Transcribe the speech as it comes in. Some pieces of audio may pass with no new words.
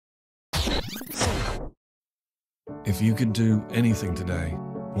If you could do anything today,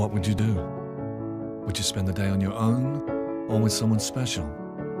 what would you do? Would you spend the day on your own or with someone special?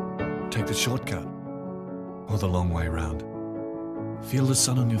 Take the shortcut or the long way round? Feel the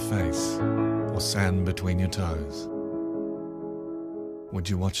sun on your face or sand between your toes? Would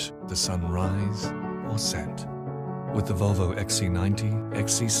you watch the sun rise or set? With the Volvo XC90,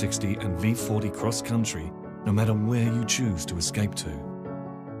 XC60 and V40 Cross Country, no matter where you choose to escape to,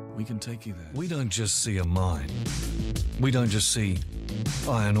 we can take you there. We don't just see a mine. We don't just see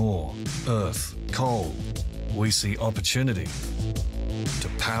iron ore, earth, coal. We see opportunity to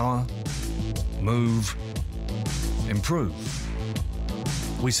power, move, improve.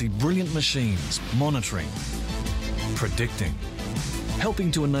 We see brilliant machines monitoring, predicting,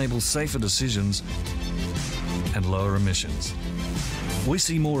 helping to enable safer decisions and lower emissions. We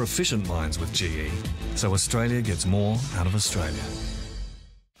see more efficient mines with GE, so Australia gets more out of Australia.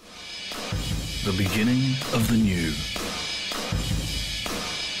 The beginning of the new.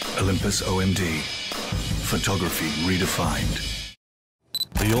 Olympus OMD. Photography redefined.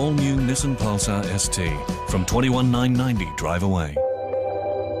 The all-new Nissan Pulsar ST from $21,990 drive away.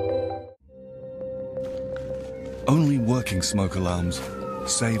 Only working smoke alarms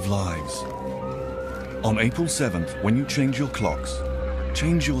save lives. On April 7th, when you change your clocks,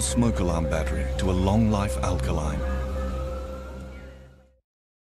 change your smoke alarm battery to a long-life alkaline.